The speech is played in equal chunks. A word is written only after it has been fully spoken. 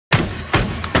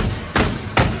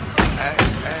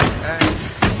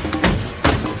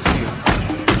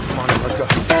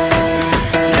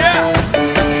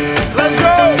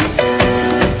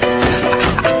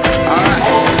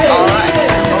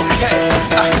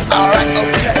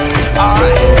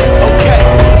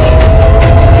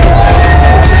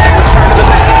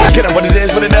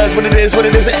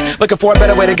Looking for a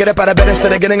better way to get up out of bed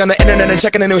instead of getting on the internet and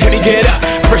checking a new hit. Me get up,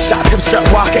 first shot, hip strut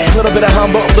walking. A little bit of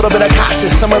humble, a little bit of cautious.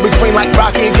 Somewhere between like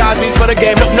Rocky and Cosby's for the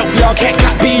game. Nope, y'all can't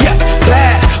copy yet.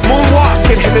 Glad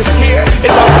moonwalking, and this here is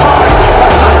our party. My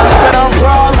class has been on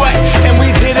Broadway, and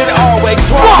we did it all way.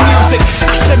 Grown music,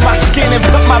 I shed my skin and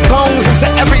put my bones into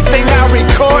everything I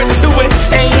record to it.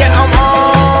 And yet I'm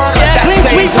on that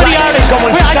stage for the Irish.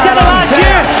 I said it last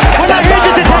year. We're not here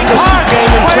just to take part.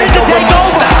 We're here to take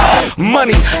over.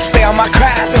 Money, stay on my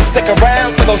craft and stick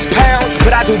around for those pounds.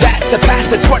 But I do that to pass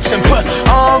the torch and put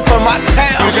on for my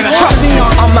town. Trust me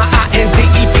on my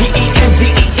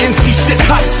INDEPENDENT shit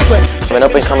hustling. I'm an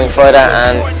up-and-coming fighter,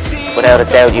 and without a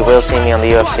doubt you will see me on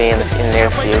the UFC in the near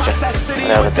future.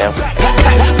 Without a doubt.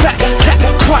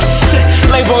 Crush it,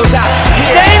 labels out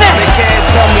here. Dana!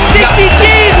 60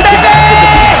 G's, baby!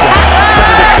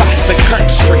 Spread it across the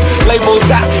country. Labels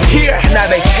out here, now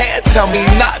they can't tell me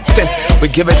nothing. We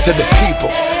give it to the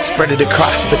people, spread it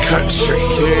across the country.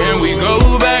 Here we go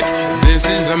back, this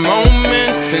is the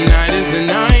moment. Tonight is the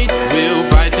night, we'll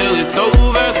fight till it's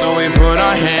over. So we put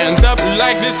our hands up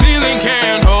like the ceiling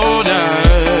can't hold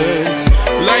us.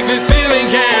 Like the ceiling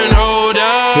can't hold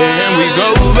us. Here we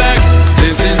go back,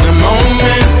 this is the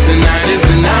moment. Tonight is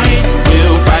the night,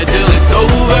 we'll fight till it's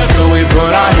over. So we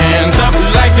put our hands up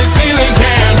like the ceiling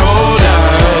can't hold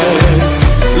us.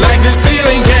 Like the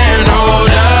ceiling can't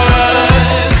hold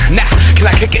us. Nah, can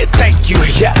I kick it? Thank you,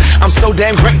 yeah, I'm so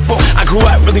damn grateful. I grew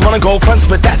up really wanna go fronts,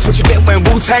 but that's what you get when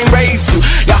Wu-Tang raised you.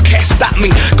 Y'all can't stop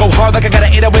me, go hard like I got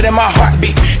an 808 in my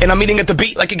heartbeat. And I'm eating at the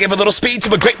beat like it gave a little speed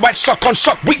to a great white shark on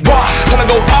shark week. Raw, time to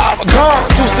go off, gone,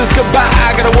 deuces goodbye.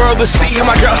 I got a world to see, and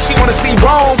my girl, she wanna see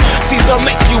Rome. Caesar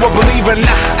make you a believer,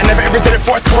 nah, I never ever did it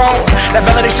for a throne. That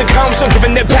validation comes from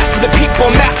giving it back to the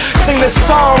people. Now, sing this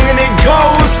song and it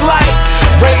goes like,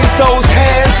 raise those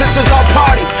hands, this is our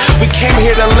party. We came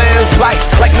here to live life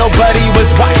like nobody was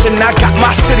watching. I got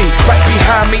my city right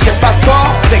behind me. If I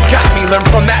fall, they got me. Learn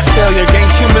from that failure, gain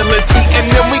humility, and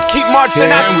then we keep marching.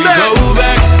 Can we go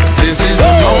back? This is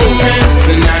the moment.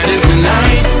 Tonight is the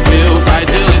night. We'll fight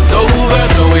till it's over.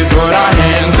 So we put our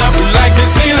hands up like the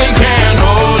ceiling can't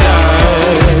hold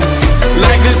us.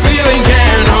 Like the ceiling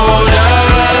can't hold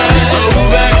us. Go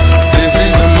back. This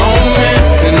is the moment.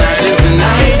 Tonight is the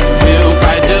night. We'll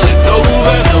fight till it's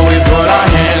over. So we put our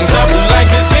hands up like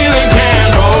the ceiling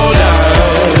can't hold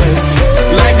us.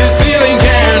 Like the ceiling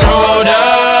can't hold us.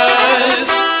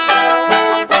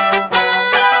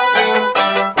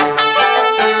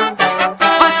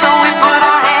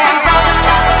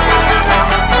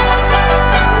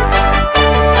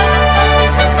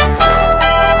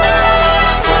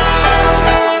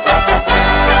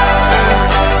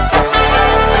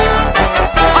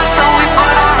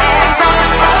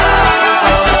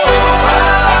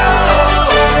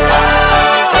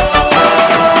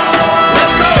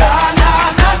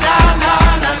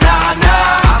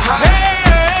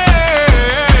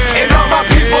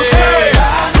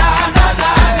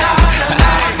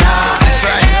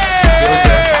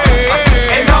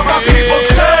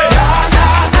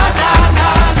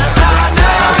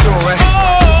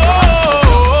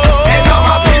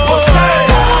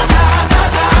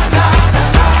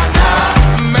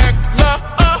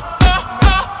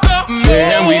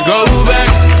 Can we go back?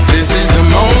 This is the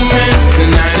moment.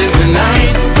 Tonight is the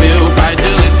night. We'll fight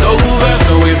till it's over.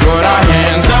 So we put our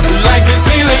hands up like the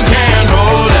ceiling can't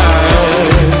hold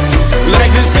us.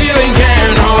 Like the ceiling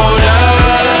can't hold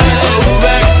us. Go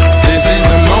back. This is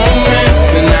the moment.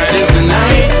 Tonight is the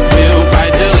night. We'll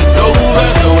fight till it's over.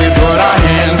 So we put our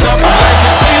hands up like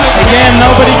the ceiling. Again,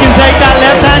 nobody can take that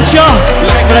left hand shot.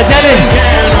 But I tell you,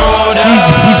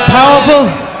 he's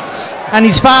powerful and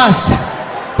he's fast.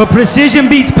 But precision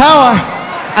beats power,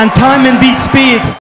 and timing beats speed.